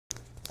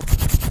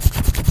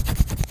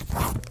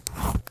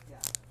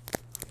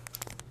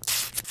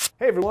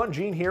Hey everyone,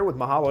 Gene here with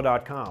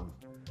Mahalo.com.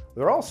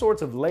 There are all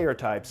sorts of layer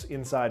types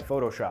inside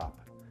Photoshop.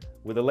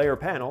 With a layer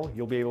panel,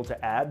 you'll be able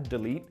to add,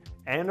 delete,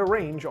 and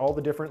arrange all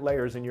the different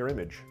layers in your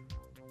image.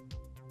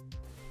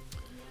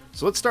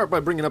 So let's start by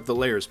bringing up the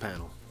Layers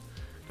panel.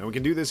 Now we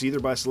can do this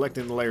either by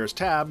selecting the Layers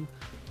tab,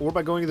 or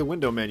by going to the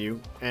Window menu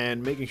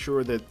and making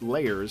sure that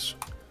Layers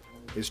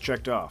is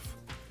checked off.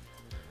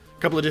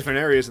 A couple of different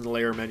areas in the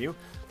Layer menu.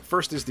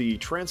 First is the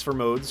Transfer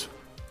Modes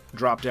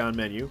drop-down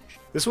menu.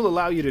 This will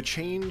allow you to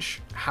change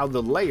how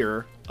the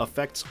layer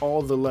affects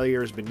all the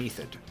layers beneath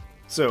it.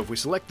 So if we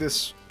select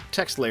this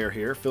text layer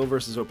here, Fill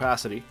versus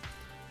Opacity,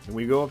 and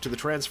we go up to the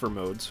Transfer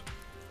Modes,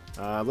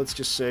 let's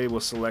just say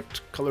we'll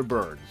select Color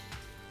Burn.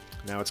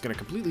 Now it's going to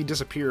completely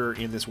disappear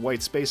in this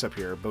white space up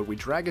here, but we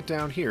drag it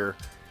down here,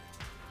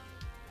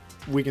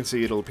 we can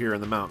see it'll appear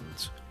in the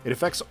mountains. It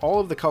affects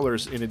all of the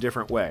colors in a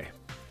different way.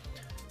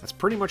 That's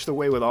pretty much the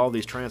way with all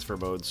these transfer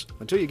modes.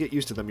 Until you get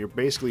used to them, you're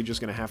basically just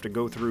going to have to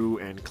go through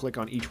and click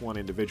on each one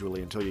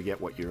individually until you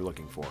get what you're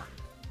looking for.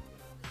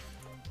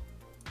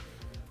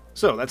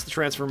 So that's the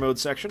transfer mode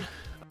section.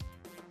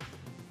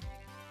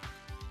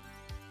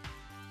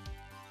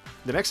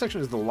 The next section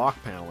is the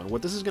lock panel, and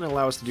what this is going to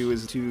allow us to do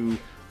is to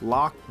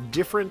lock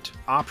different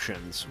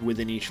options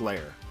within each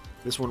layer.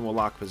 This one will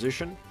lock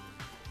position.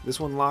 This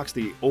one locks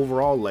the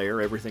overall layer,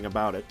 everything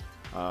about it.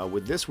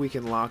 With this we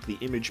can lock the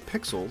image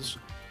pixels,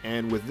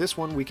 and with this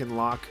one we can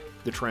lock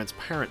the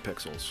transparent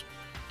pixels.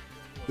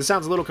 This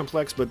sounds a little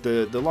complex, but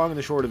the long and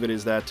the short of it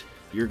is that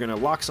you're going to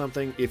lock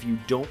something if you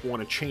don't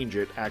want to change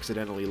it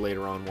accidentally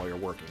later on while you're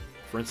working.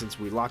 For instance,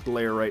 we lock the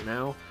layer right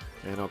now,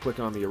 and I'll click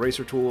on the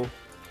eraser tool,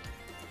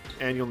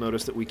 and you'll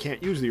notice that we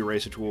can't use the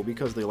eraser tool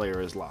because the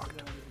layer is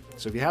locked.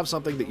 So if you have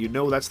something that you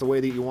know that's the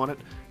way that you want it,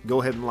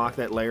 go ahead and lock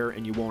that layer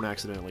and you won't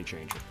accidentally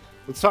change it.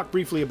 Let's talk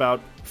briefly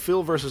about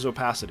Fill versus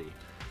Opacity.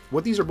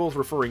 What these are both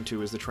referring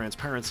to is the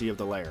transparency of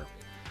the layer.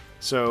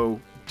 So,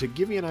 to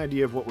give you an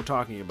idea of what we're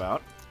talking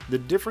about, the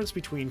difference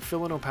between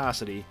fill and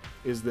opacity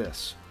is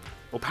this.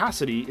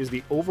 Opacity is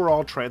the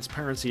overall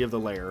transparency of the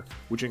layer,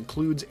 which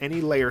includes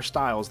any layer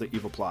styles that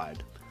you've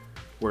applied.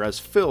 Whereas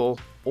fill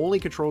only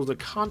controls the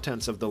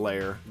contents of the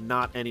layer,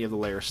 not any of the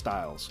layer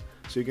styles.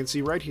 So you can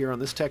see right here on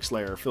this text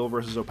layer, fill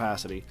versus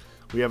opacity,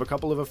 we have a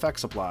couple of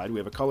effects applied. We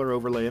have a color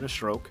overlay and a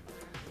stroke.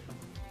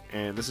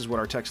 And this is what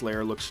our text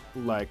layer looks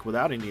like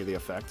without any of the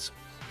effects.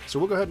 So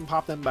we'll go ahead and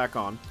pop them back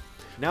on.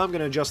 Now I'm going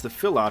to adjust the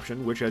fill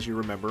option, which, as you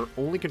remember,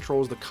 only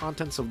controls the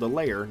contents of the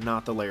layer,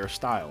 not the layer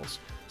styles.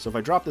 So if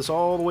I drop this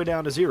all the way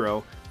down to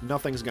 0,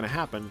 nothing's going to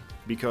happen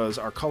because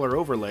our color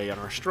overlay and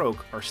our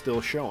stroke are still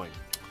showing.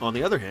 On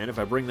the other hand, if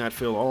I bring that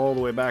fill all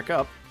the way back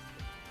up,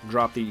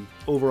 drop the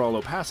overall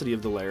opacity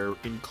of the layer,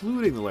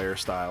 including the layer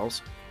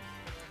styles,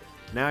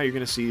 now you're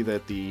going to see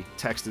that the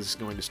text is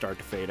going to start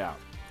to fade out.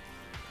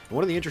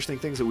 One of the interesting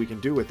things that we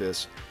can do with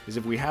this is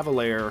if we have a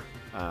layer,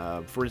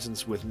 for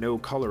instance, with no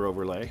color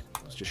overlay,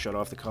 let's just shut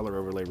off the color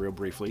overlay real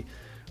briefly.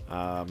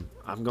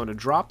 I'm going to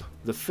drop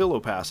the fill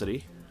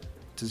opacity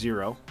to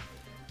 0,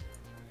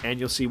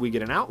 and you'll see we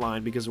get an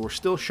outline because we're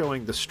still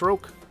showing the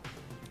stroke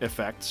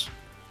effects,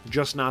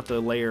 just not the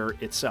layer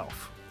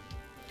itself.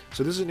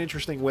 So this is an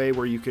interesting way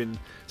where you can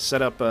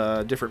set up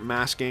different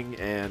masking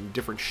and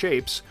different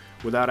shapes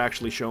without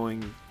actually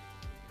showing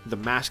the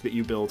mask that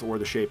you built or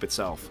the shape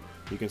itself.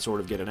 You can sort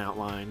of get an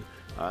outline.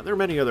 There are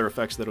many other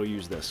effects that will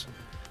use this.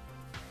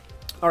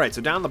 Alright,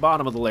 so down the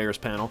bottom of the Layers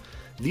panel,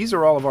 these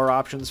are all of our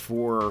options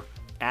for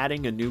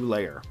adding a new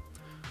layer.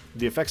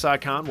 The effects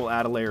icon will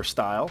add a layer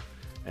style.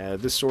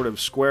 This sort of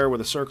square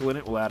with a circle in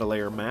it will add a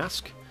layer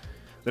mask.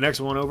 The next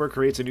one over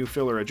creates a new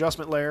fill or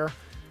adjustment layer.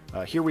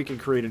 Here we can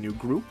create a new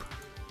group.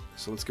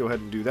 So let's go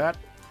ahead and do that.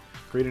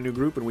 Create a new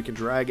group, and we can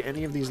drag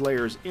any of these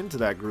layers into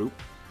that group.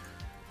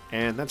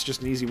 And that's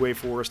just an easy way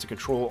for us to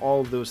control all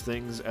of those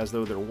things as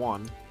though they're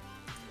one.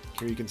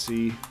 Here you can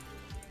see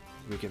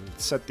we can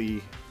set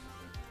the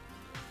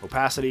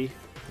opacity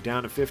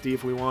down to 50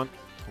 if we want,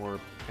 or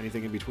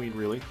anything in between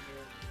really.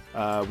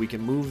 We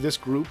can move this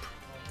group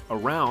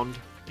around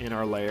in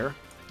our layer,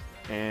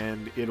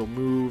 and it'll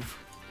move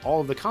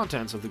all of the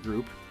contents of the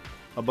group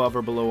above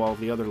or below all of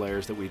the other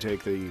layers that we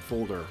take the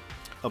folder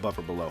above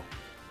or below.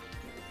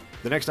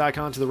 The next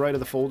icon to the right of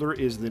the folder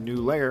is the new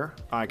layer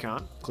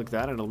icon. Click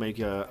that and it'll make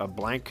a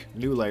blank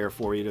new layer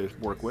for you to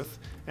work with.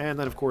 And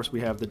then of course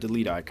we have the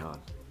delete icon.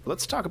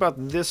 Let's talk about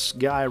this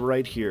guy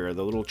right here,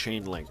 the little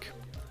chain link.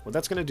 What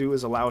that's going to do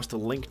is allow us to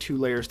link two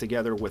layers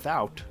together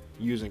without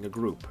using a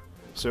group.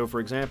 So for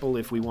example,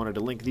 if we wanted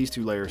to link these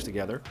two layers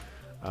together,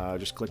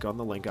 just click on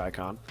the link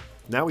icon.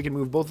 Now we can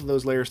move both of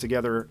those layers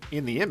together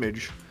in the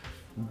image,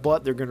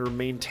 but they're going to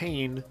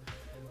maintain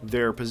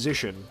their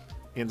position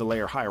in the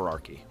layer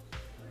hierarchy.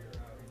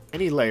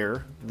 Any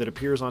layer that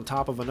appears on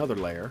top of another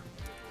layer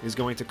is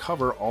going to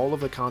cover all of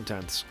the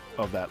contents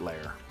of that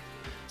layer.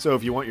 So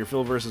if you want your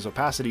fill versus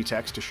opacity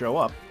text to show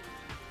up,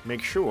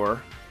 make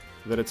sure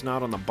that it's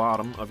not on the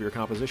bottom of your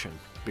composition,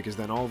 because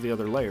then all of the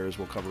other layers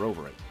will cover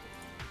over it.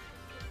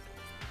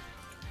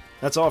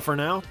 That's all for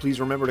now. Please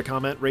remember to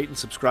comment, rate, and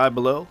subscribe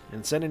below,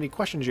 and send any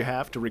questions you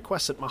have to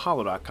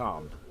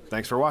requests@mahalo.com.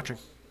 Thanks for watching.